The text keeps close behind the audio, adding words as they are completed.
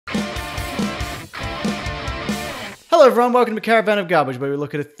Hello everyone, welcome to Caravan of Garbage, where we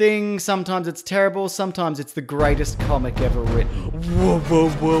look at a thing, sometimes it's terrible, sometimes it's the greatest comic ever written.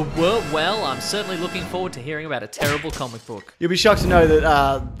 Whoa. Well, I'm certainly looking forward to hearing about a terrible comic book. You'll be shocked to know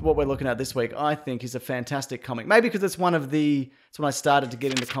that what we're looking at this week, I think, is a fantastic comic. Maybe because it's when I started to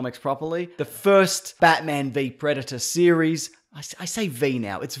get into comics properly. The first Batman v Predator series. I say V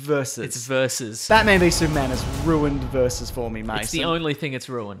now, it's Versus. It's Versus. Batman v Superman has ruined Versus for me, Mason. It's the only thing it's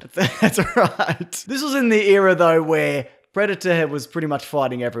ruined. That's right. This was in the era, though, where Predator was pretty much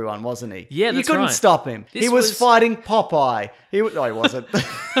fighting everyone, wasn't he? Yeah, that's right. You couldn't stop him. He was fighting Popeye. No, he wasn't.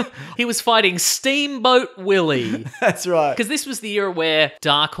 He was fighting Steamboat Willie. That's right. Because this was the era where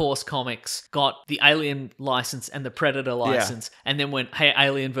Dark Horse Comics got the Alien license and the Predator license, and then went, hey,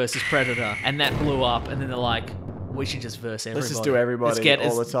 Alien versus Predator, and that blew up, and then they're like, we should just verse everybody. Let's just do everybody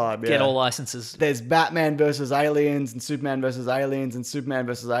all the time. Yeah. Get all licenses. There's Batman versus aliens, and Superman versus aliens, and Superman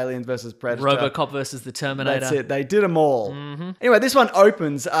versus aliens versus Predator. RoboCop versus the Terminator. That's it. They did them all. Anyway, this one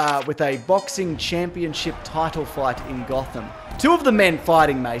opens with a boxing championship title fight in Gotham. Two of the men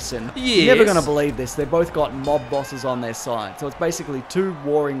fighting, Mason. Yes. You're never going to believe this. They've both got mob bosses on their side. So it's basically two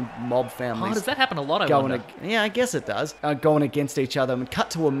warring mob families. Oh, does that happen a lot, I wonder? Yeah, I guess it does. Going against each other. And cut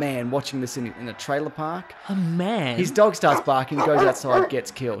to a man watching this in a trailer park. A man? His dog starts barking, goes outside,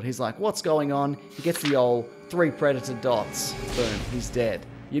 gets killed. He's like, what's going on? He gets the old 3 Predator dots. Boom, he's dead.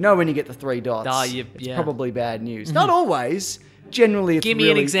 You know when you get the 3 dots, it's probably bad news. Not always. Generally, it's Give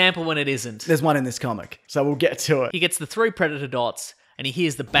me an example when it isn't. There's one in this comic, so we'll get to it. He gets the 3 Predator dots, and he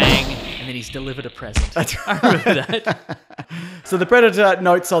hears the bang, and then he's delivered a present. That's right. I remember that. So the Predator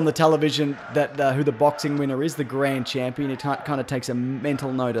notes on the television that who the boxing winner is, the grand champion. He kind of takes a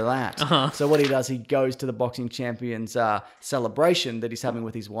mental note of that. So what he does, he goes to the boxing champion's celebration that he's having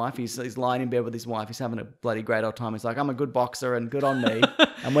with his wife. He's lying in bed with his wife. He's having a bloody great old time. He's like, I'm a good boxer and good on me.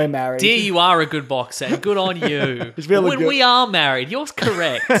 And we're married. Dear, you are a good boxer and good on you. He's feeling good. We are married. You're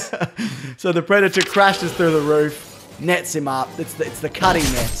correct. So the Predator crashes through the roof, nets him up. It's the cutting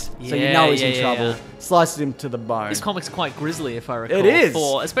net, so you know he's in trouble. Slices him to the bone. This comic's quite grisly, if I recall. It is.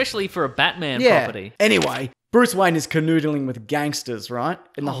 Especially for a Batman property. Anyway, Bruce Wayne is canoodling with gangsters, right?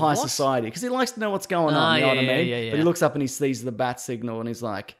 In the high society. Because he likes to know what's going on, you know what I mean? Yeah. But he looks up and he sees the bat signal and he's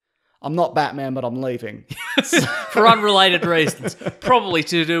like, I'm not Batman, but I'm leaving. For unrelated reasons. Probably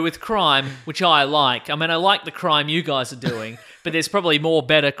to do with crime, which I like. I mean, I like the crime you guys are doing, but there's probably more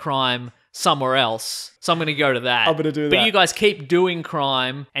better crime somewhere else. So I'm going to go to that. I'm going to do that. But you guys keep doing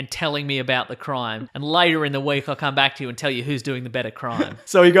crime and telling me about the crime. And later in the week, I'll come back to you and tell you who's doing the better crime.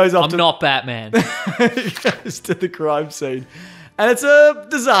 So he goes off I'm not Batman. He goes to the crime scene. And it's a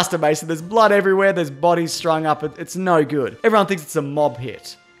disaster, Mason. There's blood everywhere. There's bodies strung up. It's no good. Everyone thinks it's a mob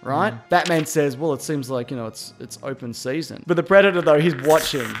hit. Right? Batman says, well, it seems like, it's open season. But the Predator, though, he's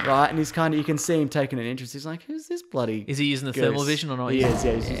watching, right? And he's you can see him taking an interest. He's like, who's this bloody Is he using the thermal vision or not? He is,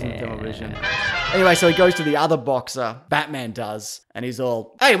 he's using the thermal vision. Anyway, so he goes to the other boxer, Batman does, and he's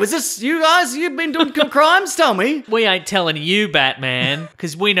all, hey, was this you guys? You've been doing crimes? Tell me. We ain't telling you, Batman,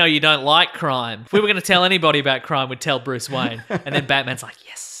 because we know you don't like crime. If we were going to tell anybody about crime, we'd tell Bruce Wayne. And then Batman's like,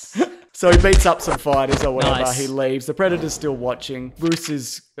 yes. So he beats up some fighters or whatever. Nice. He leaves. The Predator's still watching. Bruce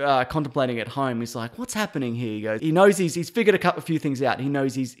is contemplating at home. He's like, what's happening here? He goes, he knows he's figured a few things out. He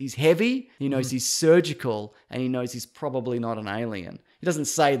knows he's heavy. He knows he's surgical. And he knows he's probably not an alien. He doesn't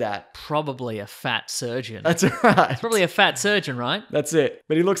say that. Probably a fat surgeon. That's right. Probably a fat surgeon, right? That's it.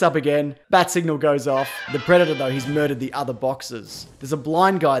 But he looks up again. Bat signal goes off. The Predator, though, he's murdered the other boxers. There's a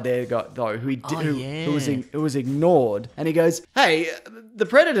blind guy there, though, who was ignored. And he goes, hey, the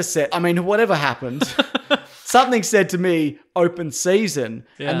Predator said, whatever happened, something said to me, open season.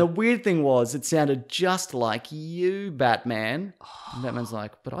 Yeah. And the weird thing was, it sounded just like you, Batman. And Batman's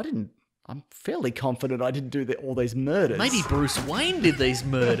like, but I'm fairly confident I didn't do all these murders. Maybe Bruce Wayne did these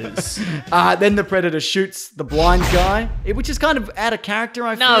murders. Then the Predator shoots the blind guy, which is kind of out of character,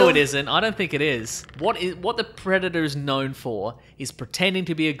 I feel. No, it isn't. I don't think it is. What the Predator is known for is pretending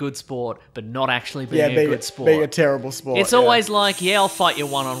to be a good sport, but not actually being a good sport. Being a terrible sport. It's always like, I'll fight you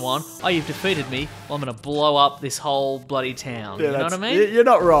one-on-one. Oh, you've defeated me. Well, I'm going to blow up this whole bloody town. You know what I mean? You're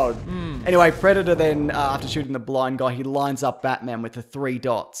not wrong. Anyway, Predator then, after shooting the blind guy, he lines up Batman with the 3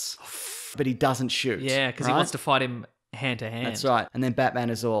 dots. But he doesn't shoot. Yeah, because he wants to fight him hand to hand. That's right. And then Batman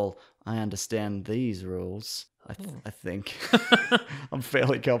is all, I understand these rules. I think. I'm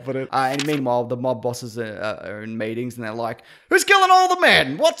fairly confident. And meanwhile, the mob bosses are in meetings and they're like, who's killing all the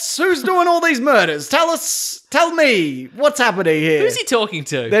men? Who's doing all these murders? Tell us. tell me what's happening here. Who's he talking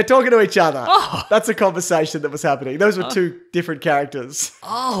to? They're talking to each other. Oh. That's a conversation that was happening. Those were two different characters.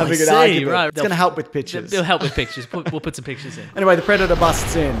 Oh, having I an see. argument. Right. It's going to help with pictures. They'll help with pictures. We'll put some pictures in. Anyway, the Predator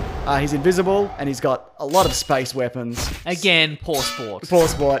busts in. He's invisible, and he's got a lot of space weapons. Again, poor sport. Poor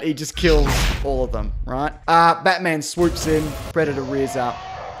sport. He just kills all of them, right? Batman swoops in. Predator rears up.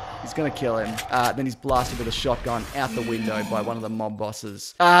 He's going to kill him. Then he's blasted with a shotgun out the window by one of the mob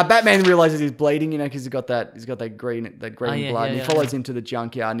bosses. Batman realizes he's bleeding, because he's got that green blood. And he follows him to the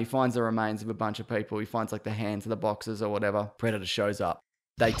junkyard, and he finds the remains of a bunch of people. He finds like the hands of the boxers or whatever. Predator shows up.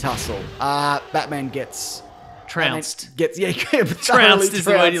 They tussle. Batman gets... Trounced. Trounced is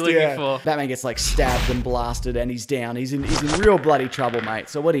the word you're looking for. Batman gets like stabbed and blasted, and he's down. He's in real bloody trouble, mate.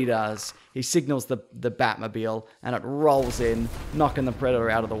 So what he does, he signals the Batmobile, and it rolls in, knocking the Predator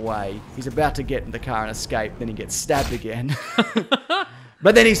out of the way. He's about to get in the car and escape, then he gets stabbed again.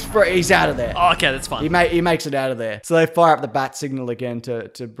 But then he's out of there. Oh, okay, that's fine. He makes it out of there. So they fire up the bat signal again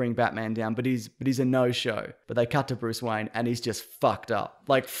to bring Batman down, but he's a no-show. But they cut to Bruce Wayne, and he's just fucked up.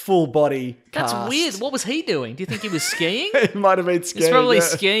 Like, full body cast. That's weird. What was he doing? Do you think he was skiing? He might have been skiing. He's probably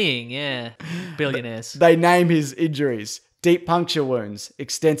skiing, yeah. Billionaires. They name his injuries. Deep puncture wounds,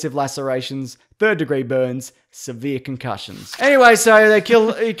 extensive lacerations, third-degree burns, severe concussions. Anyway, so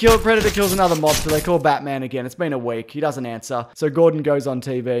Predator kills another mobster. They call Batman again. It's been a week. He doesn't answer. So Gordon goes on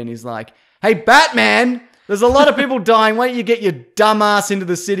TV and he's like, "Hey, Batman, there's a lot of people dying. Why don't you get your dumb ass into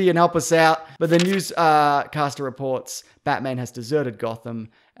the city and help us out?" But the newscaster reports Batman has deserted Gotham.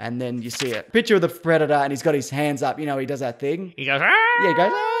 And then you see a picture of the Predator and he's got his hands up. He does that thing. He goes, Yeah, he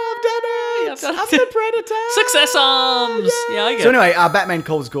goes, I've done it. I'm the Predator. Success arms. Yeah, I get it. So anyway, Batman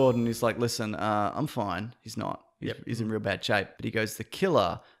calls Gordon. He's like, "Listen, I'm fine." He's not. He's in real bad shape. But he goes, "The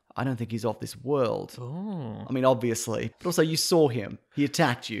killer, I don't think he's off this world." Oh. I mean, obviously. But also, you saw him. He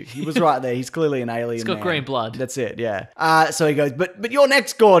attacked you. He was right there. He's clearly an alien. He's got man. green blood. That's it, yeah. So he goes, but you're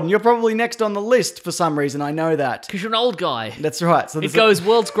next, Gordon. You're probably next on the list for some reason. I know that. Because you're an old guy. That's right. So it goes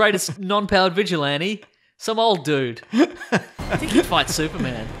world's greatest non-powered vigilante. Some old dude. I think he'd fight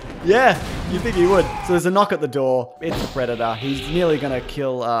Superman. Yeah, you think he would. So there's a knock at the door. It's the Predator. He's nearly going to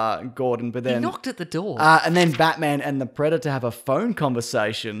kill Gordon, but then... He knocked at the door. And then Batman and the Predator have a phone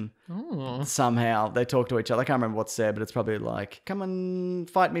conversation. Ooh. Somehow. They talk to each other. I can't remember what's said, but it's probably like, "Come and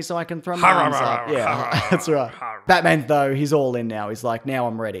fight me so I can throw my arms up." Yeah, that's right. Batman, though, he's all in now. He's like, "Now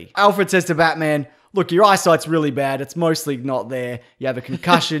I'm ready." Alfred says to Batman, "Look, your eyesight's really bad. It's mostly not there. You have a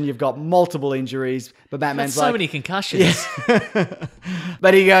concussion. You've got multiple injuries." But Batman's so like... many concussions. Yeah.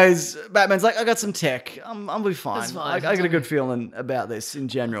 But he goes... Batman's like, "I got some tech. I'll be fine. That's fine. I got a good feeling about this in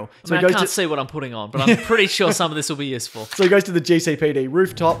general." So I can't see what I'm putting on, but I'm pretty sure some of this will be useful. So he goes to the GCPD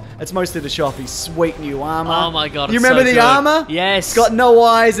rooftop. It's mostly to show off his sweet new armor. Oh my god! You remember the armor? Yes. It's got no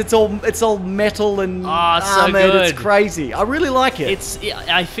eyes. It's all metal and it's so armored. good. It's crazy. I really like it.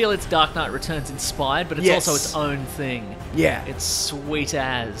 I feel it's Dark Knight Returns inspired, but it's also its own thing. Yeah. It's sweet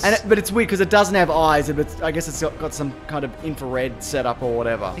as. But it's weird because it doesn't have eyes, but I guess it's got some kind of infrared setup or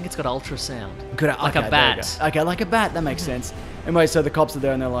whatever. I think it's got ultrasound. Like a bat. Okay, like a bat. That makes sense. Anyway, so the cops are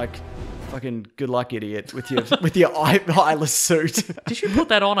there and they're like, "Fucking good luck, idiot, with your eyeless suit." Did you put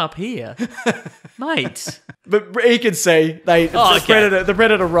that on up here? Mate. But he can see. The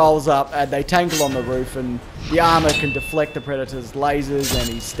Predator rolls up and they tangle on the roof, and the armor can deflect the Predator's lasers, and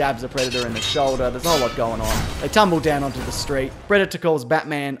he stabs the Predator in the shoulder. There's a whole lot going on. They tumble down onto the street. Predator calls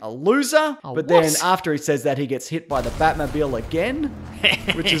Batman a loser, but then after he says that, he gets hit by the Batmobile again,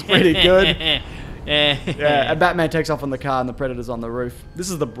 which is pretty good. Yeah, and Batman takes off on the car and the Predator's on the roof. This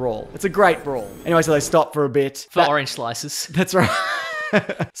is the brawl. It's a great brawl. Anyway, so they stop for a bit. For orange slices. That's right.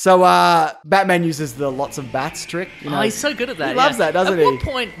 So Batman uses the lots of bats trick. He's so good at that. He loves that, doesn't he? At what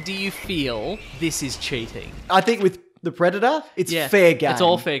point do you feel this is cheating? I think with the Predator, it's fair game. It's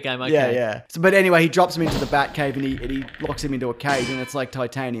all fair game, okay. Yeah. So, but anyway, he drops him into the bat cave and he locks him into a cage, and it's like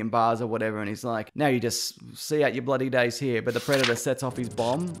titanium bars or whatever, and he's like, "Now you just see out your bloody days here." But the Predator sets off his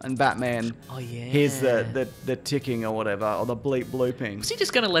bomb, and Batman hears the ticking or whatever, or the bleep blooping. Was he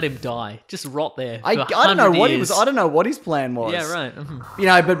just going to let him die? Just rot there for I don't know what years? I don't know what his plan was. Yeah,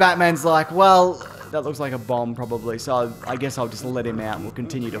 right. But Batman's like, "Well, that looks like a bomb probably, so I guess I'll just let him out and we'll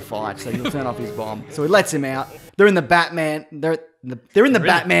continue to fight." So he'll turn off his bomb. So he lets him out. They're in the Batman. They're in the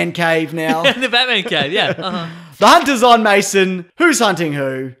Batman cave now. In the Batman cave, yeah. The hunt is on, Mason. Who's hunting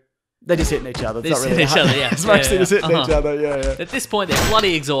who? They're just hitting each other. They're just hitting each other, yeah. It's mostly just hitting each other, yeah. At this point, they're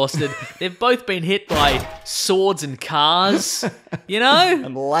bloody exhausted. They've both been hit by swords and cars, And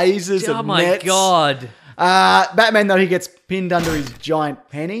lasers and oh my nets. God. Batman, though, he gets pinned under his giant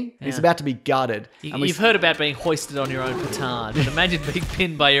penny. He's about to be gutted. You've heard about being hoisted on your own petard, but imagine being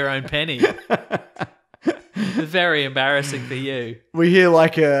pinned by your own penny. Very embarrassing for you. We hear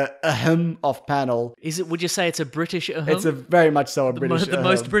like a ahem off panel. Is it? Would you say it's a British ahem? It's a very much so a British the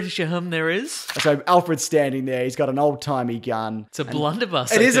most British ahem there is? So Alfred's standing there. He's got an old-timey gun. It's a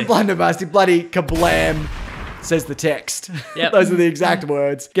blunderbuss. It is a blunderbuss. He bloody kablam, says the text. Yep. Those are the exact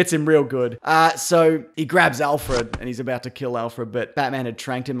words. Gets him real good. So he grabs Alfred and he's about to kill Alfred, but Batman had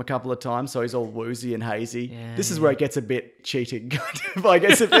tranked him a couple of times, so he's all woozy and hazy. Yeah, this is where it gets a bit cheating, kind of, I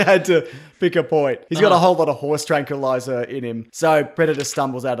guess, if you had to pick a point. He's got a whole lot of horse tranquilizer in him. So Predator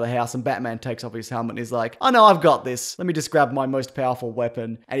stumbles out of the house and Batman takes off his helmet and he's like, "Oh no, I've got this. Let me just grab my most powerful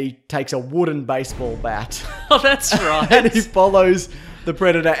weapon." And he takes a wooden baseball bat. Oh, that's right. And he follows the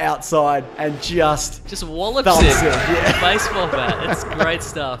Predator outside and just wallops thumps him. him, yeah. Baseball bat. It's great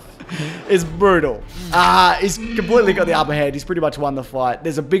stuff. It's brutal. He's completely got the upper hand. He's pretty much won the fight.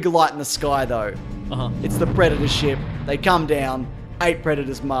 There's a big light in the sky, though. It's the Predator ship. They come down. 8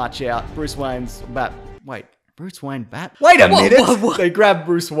 Predators march out. Bruce Wayne's bat. Wait. Bruce Wayne bat? Wait a minute! What? They grab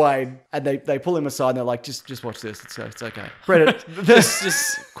Bruce Wayne and they pull him aside and they're like, just watch this. It's okay. Predator.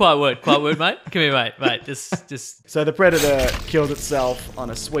 just quiet word, mate. Come here, mate. Just. So the Predator kills itself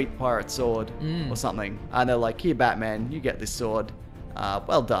on a sweet pirate sword or something. And they're like, "Here, Batman, you get this sword.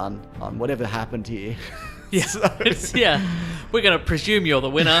 Well done on whatever happened here." Yeah. We're going to presume you're the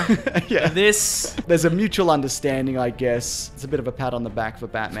winner. Yeah. This. There's a mutual understanding, I guess. It's a bit of a pat on the back for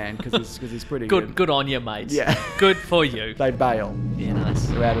Batman because he's pretty good. Good on you, mate. Yeah. Good for you. They bail. Yeah, nice.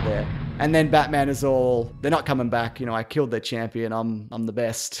 They're out of there. And then Batman is all, they're not coming back. You know, I killed their champion. I'm the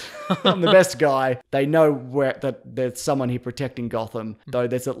best. I'm the best guy. They know that there's someone here protecting Gotham, though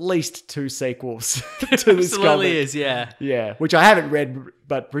there's at least 2 sequels to this comic. Absolutely is, yeah. Yeah, which I haven't read,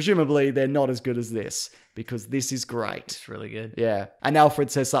 but presumably they're not as good as this because this is great. It's really good. Yeah. And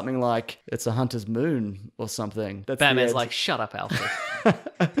Alfred says something like, "It's a hunter's moon" or something. That's Batman's like, "Shut up, Alfred."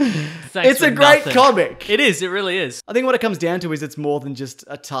 It's a great comic. It is. It really is. I think what it comes down to is it's more than just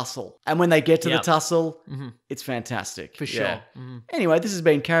a tussle. And when they get to the tussle, it's fantastic. For sure. Anyway, this has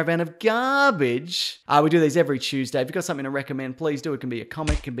been Caravan of Garbage. We do these every Tuesday. If you've got something to recommend, please do. It can be a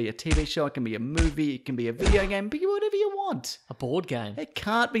comic, it can be a TV show, it can be a movie, it can be a video game, be whatever you want. A board game. It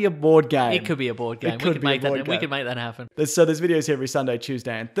can't be a board game. It could be a board game. We could make that happen. So there's videos here every Sunday,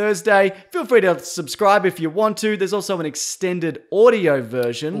 Tuesday, and Thursday. Feel free to subscribe if you want to. There's also an extended audio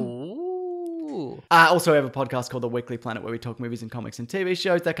version. Ooh. Also, we have a podcast called The Weekly Planet where we talk movies and comics and TV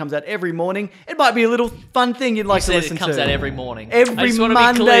shows. That comes out every morning. It might be a little fun thing you'd like to listen to. It comes out every morning. Every I just want to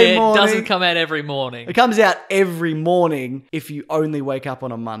Monday be clear, morning. It doesn't come out every morning. It comes out every morning if you only wake up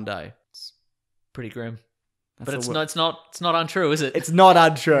on a Monday. It's pretty grim. That's But it's not untrue, is it? It's not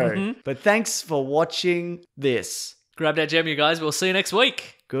untrue. But thanks for watching this. Grab that gem, you guys. We'll see you next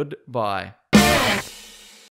week. Goodbye.